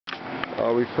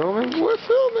Are we filming? We're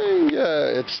filming!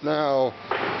 Yeah, it's now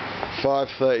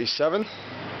 5:37.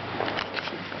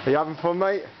 Are you having fun,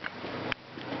 mate?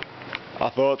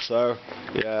 I thought so.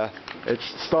 Yeah, it's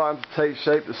starting to take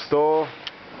shape, the store.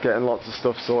 Getting lots of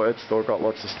stuff sorted. Still got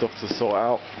lots of stuff to sort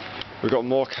out. We've got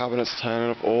more cabinets turning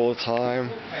up all the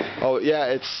time. Oh yeah,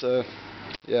 it's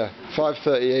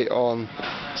 5:38 on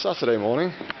Saturday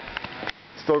morning.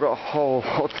 Still got a whole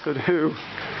lot to do.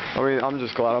 I mean, I'm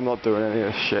just glad I'm not doing any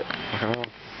of this shit.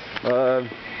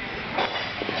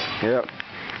 Yep.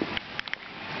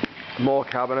 More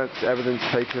cabinets, everything's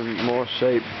taking more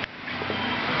shape.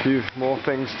 A few more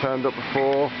things turned up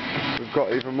before. We've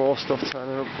got even more stuff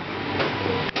turning up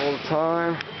all the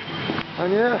time.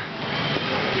 And yeah,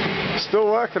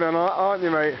 still working on that, aren't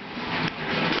you, mate?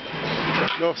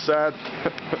 Enough said.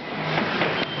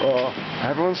 Oh,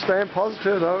 everyone's staying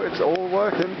positive though, it's all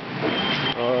working.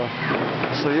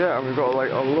 So yeah, and we've got like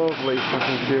a lovely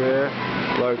fucking queue here,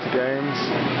 loads of games.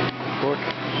 Look,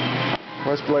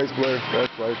 where's Blaze Blue? There's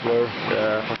Blaze Blue.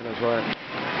 Yeah, fucking is right.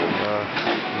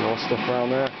 More stuff around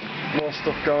there. More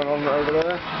stuff going on over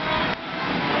there.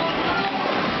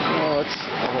 Oh, let's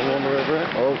have a wander over it.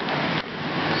 Oh,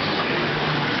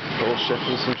 all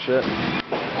shifting some shit.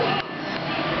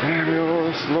 There we go,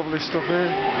 this lovely stuff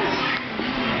here.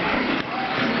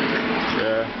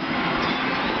 Yeah.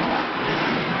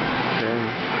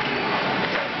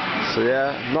 So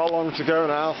yeah, not long to go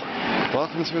now.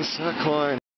 Welcome to Encircline.